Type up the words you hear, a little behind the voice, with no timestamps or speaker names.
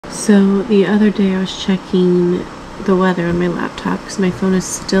So the other day I was checking the weather on my laptop because my phone is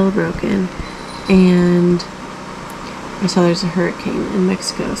still broken, and I saw there's a hurricane in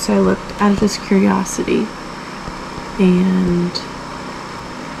Mexico. So I looked out of just curiosity, and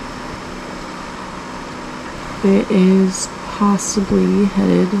it is possibly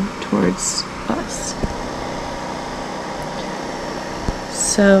headed towards us.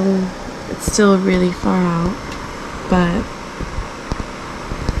 So it's still really far out, but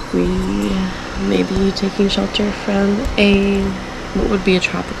we may be taking shelter from what would be a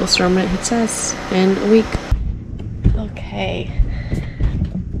tropical storm when it hits us in a week. Okay.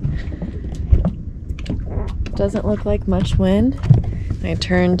 Doesn't look like much wind. I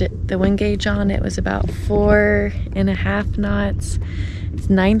turned the wind gauge on. It was about 4.5 knots. It's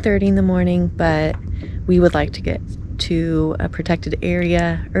 9:30 in the morning, but we would like to get to a protected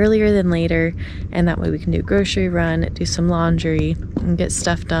area earlier than later, and that way we can do a grocery run, do some laundry, and get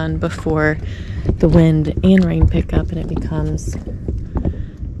stuff done before the wind and rain pick up and it becomes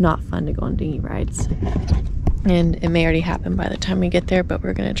not fun to go on dinghy rides. And it may already happen by the time we get there, but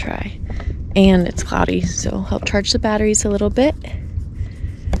we're gonna try. And it's cloudy, so it'll help charge the batteries a little bit.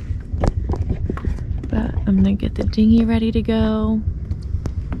 But I'm gonna get the dinghy ready to go.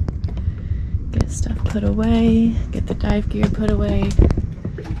 Get stuff put away, get the dive gear put away.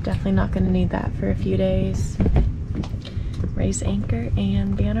 Definitely not going to need that for a few days. Raise anchor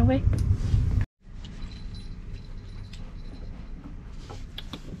and be on our way.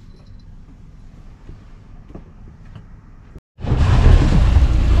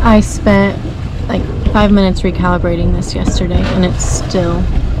 I spent like 5 minutes recalibrating this yesterday, and it's still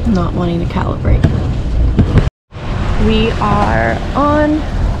not wanting to calibrate. We are on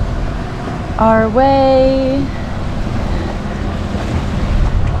our way.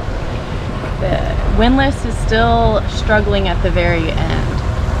 The windlass is still struggling at the very end,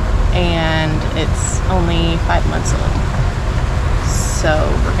 and it's only 5 months old, so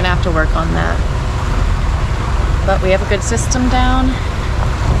we're gonna have to work on that. But we have a good system down,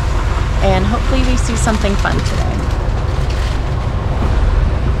 and hopefully we see something fun today.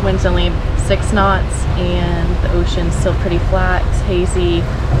 Wind's only 6 knots, and the ocean's still pretty flat. It's hazy.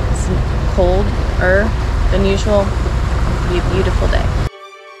 It's colder than usual. It'll be a beautiful day.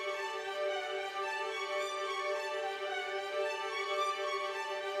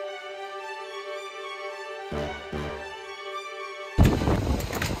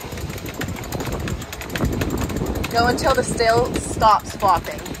 Go until the sail stops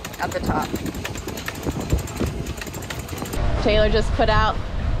flopping at the top. Taylor just put out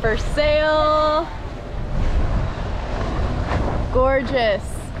for sale. Gorgeous.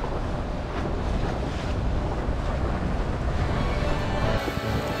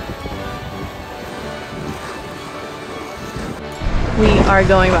 We are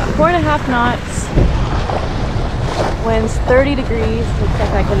going about 4.5 knots. Wind's 30 degrees. Looks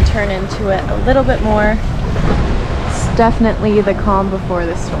like I can turn into it a little bit more. It's definitely the calm before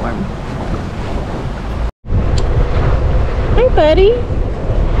the storm. Hey, buddy.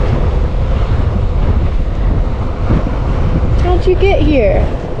 How'd you get here?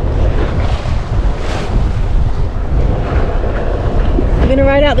 You gonna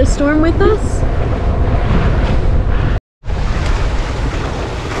ride out the storm with us?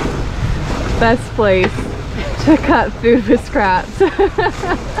 Best place to cut food with scraps.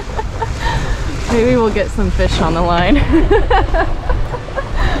 Maybe we'll get some fish on the line.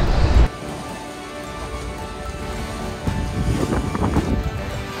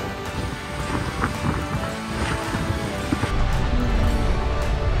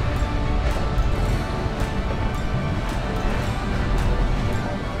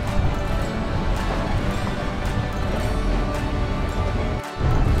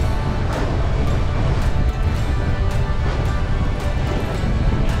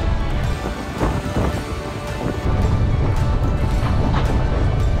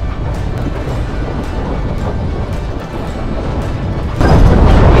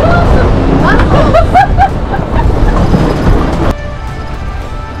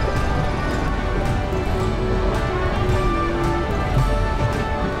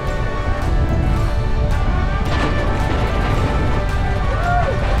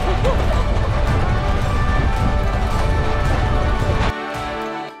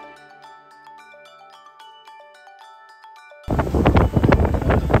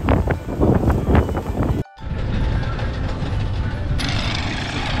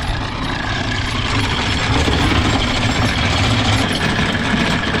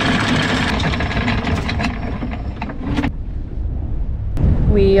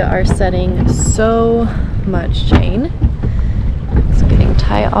 We are setting so much chain. It's getting tight.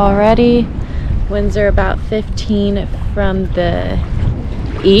 high already. Winds are about 15 from the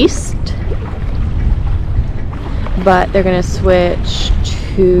east, but they're gonna switch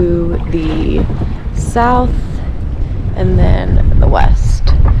to the south and then the west.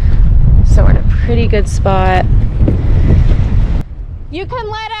 So we're in a pretty good spot. You can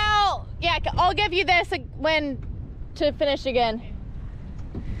let out, yeah, I'll give you this when to finish again.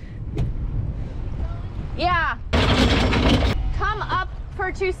 Yeah. Come up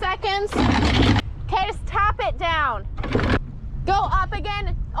for 2 seconds. Okay, just tap it down. Go up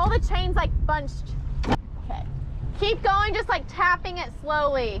again. All the chains like bunched. Okay. Keep going, just like tapping it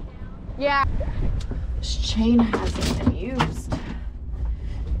slowly. Yeah. This chain hasn't been used.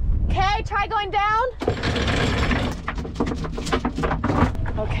 Okay, try going down.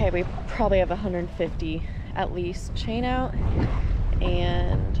 Okay, we probably have 150 at least chain out,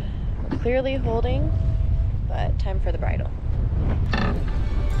 and we're clearly holding, but time for the bridle.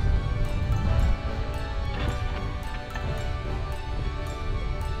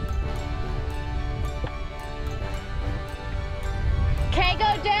 Okay,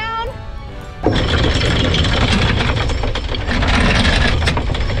 go down.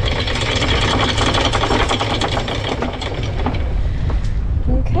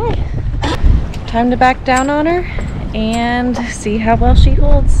 Okay, time to back down on her and see how well she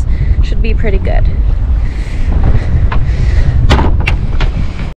holds. Should be pretty good.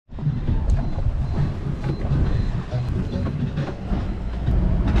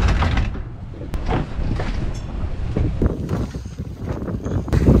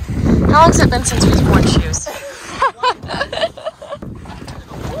 How long's it been since we've worn shoes?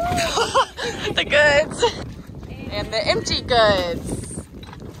 The goods and the empty goods.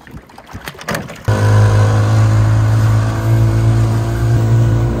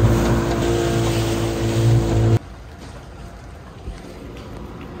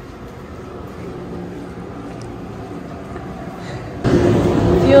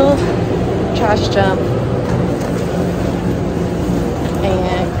 Fuel, trash dump,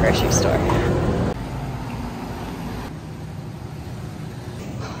 and grocery store.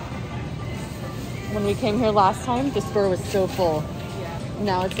 When we came here last time, the store was so full. Yeah.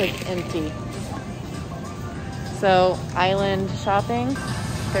 Now it's like empty. So, island shopping,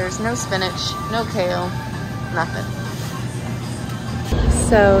 there's no spinach, no kale, nothing.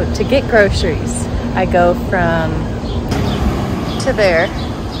 So, to get groceries, I go from to there,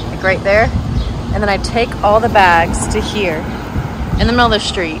 like right there, and then I take all the bags to here in the middle of the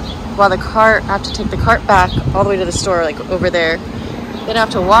street, while the cart, I have to take the cart back all the way to the store, like over there. Then I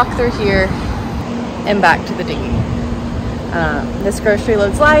have to walk through here and back to the dinghy. This grocery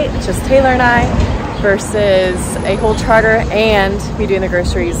load's light. It's just Taylor and I versus a whole charter and me doing the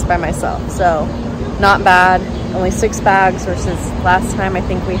groceries by myself. So not bad. Only 6 bags versus last time I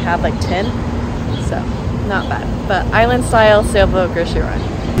think we had like 10. So not bad. But island style sailboat grocery run.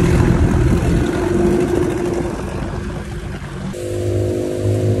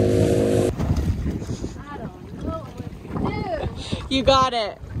 You got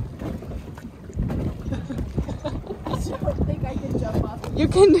it. I don't think I can jump off. You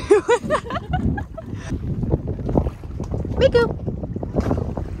can do it. Mako.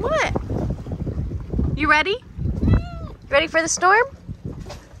 What? You ready? You ready for the storm?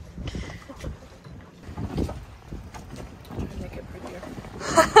 Make it prettier.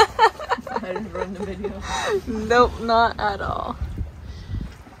 I just ruined the video. Nope, not at all.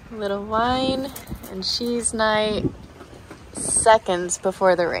 A little wine and cheese night. Seconds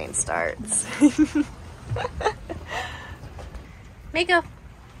before the rain starts. Mako.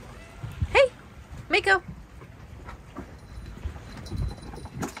 Hey, Mako.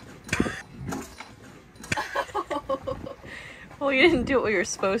 Well, you didn't do what you were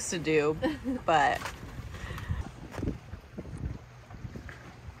supposed to do, but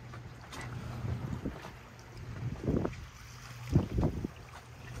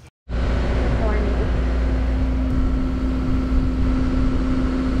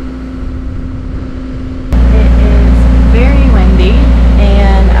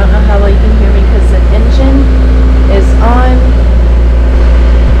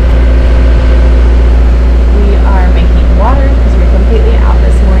water because we're completely out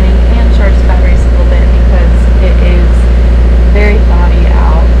this morning and charged the batteries a little bit.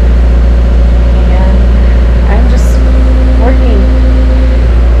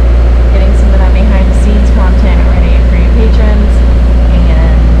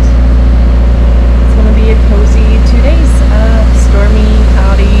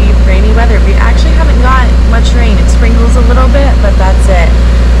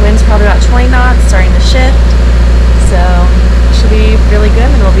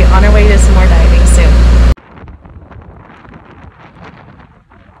 you to some more diving soon.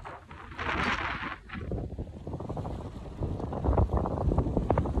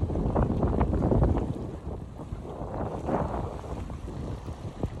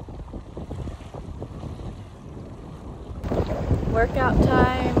 Workout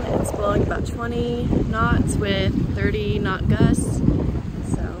time. It's blowing about 20 knots with 30 knot gusts.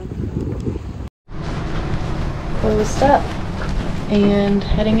 So closed up and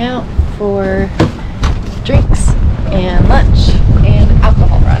heading out for drinks and lunch and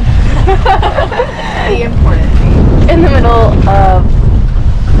alcohol run. The important thing. In the middle of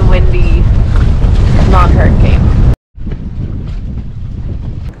the windy non-hurricane.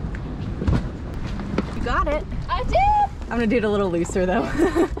 You got it. I did! I'm gonna do it a little looser though,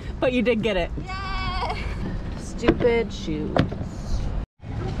 but you did get it. Yeah! Stupid shoes.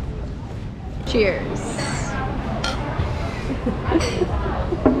 Cheers.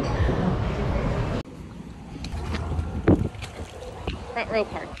 Front row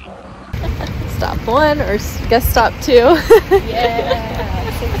parking. Stop one or guess stop two. Yeah!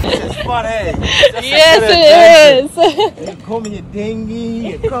 It's fun, eh? Yes, it is. You come in your dinghy,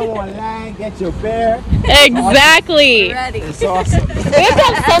 you come online, get your bear. Exactly. Ready. It's awesome. We have to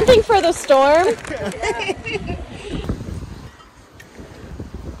have something for the storm.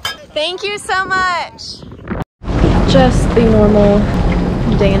 Thank you so much. Just the normal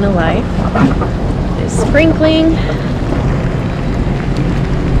day in the life. Is sprinkling.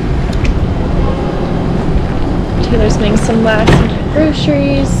 Taylor's making some last minute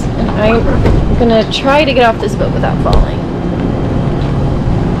groceries, and I'm gonna try to get off this boat without falling.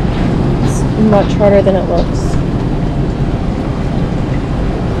 It's much harder than it looks.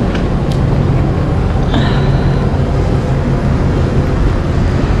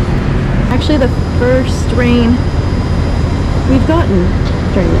 Actually, the first rain we've gotten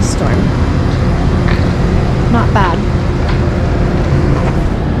during this storm. Not bad.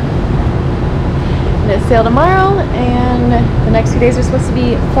 Gonna sail tomorrow, and the next few days are supposed to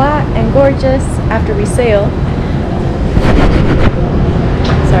be flat and gorgeous after we sail.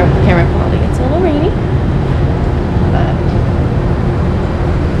 Sorry for the camera quality, it's a little rainy, but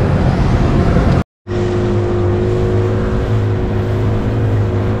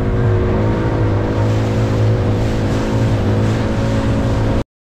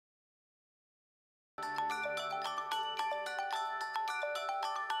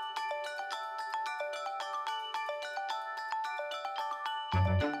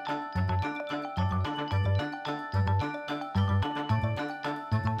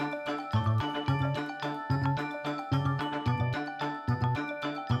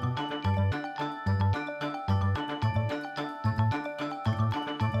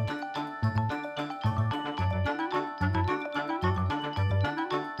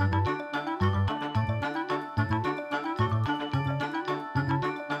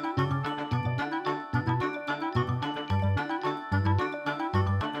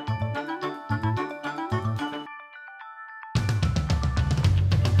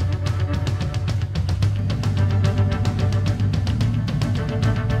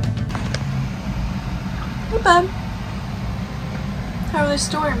hey bud, how are the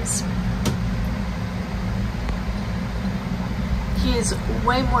storms? He is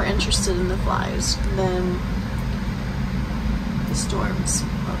way more interested in the flies than the storms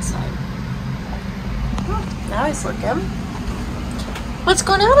outside. Oh, now he's looking. What's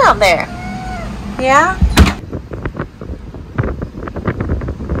going on out there? Yeah?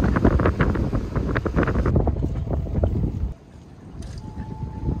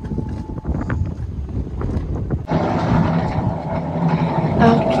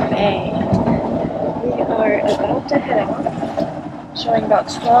 Okay, we are about to head out, showing about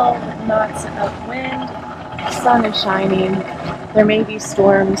 12 knots of wind, the sun is shining, there may be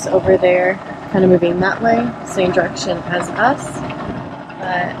storms over there, kind of moving that way, same direction as us,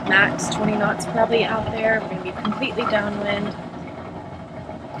 but max 20 knots probably out there, we're going to be completely downwind,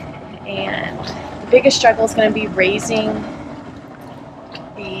 and the biggest struggle is going to be raising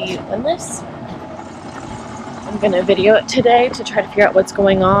the windlass. I'm going to video it today to try to figure out what's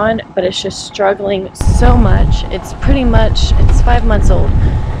going on, but it's just struggling so much. It's 5 months old,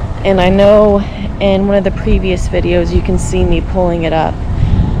 and I know in one of the previous videos you can see me pulling it up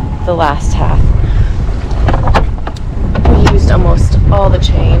the last half. We used almost all the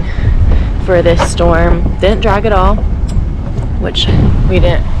chain for this storm. Didn't drag at all, which we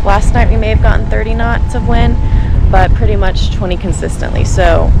didn't. Last night we may have gotten 30 knots of wind, but pretty much 20 consistently,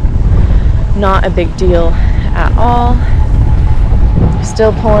 so not a big deal at all.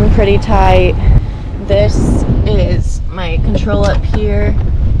 Still pulling pretty tight. This is my control up here.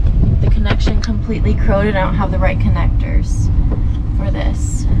 connection completely corroded. I don't have the right connectors for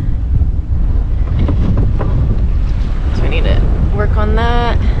this. So I need to work on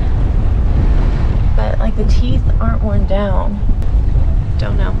that. But like the teeth aren't worn down.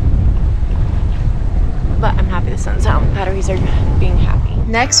 Don't know. But I'm happy the sun's out. Batteries are being happy.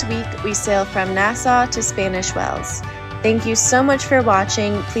 Next week, we sail from Nassau to Spanish Wells. Thank you so much for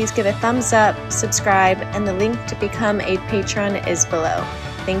watching. Please give a thumbs up, subscribe, and the link to become a patron is below.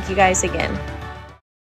 Thank you guys again.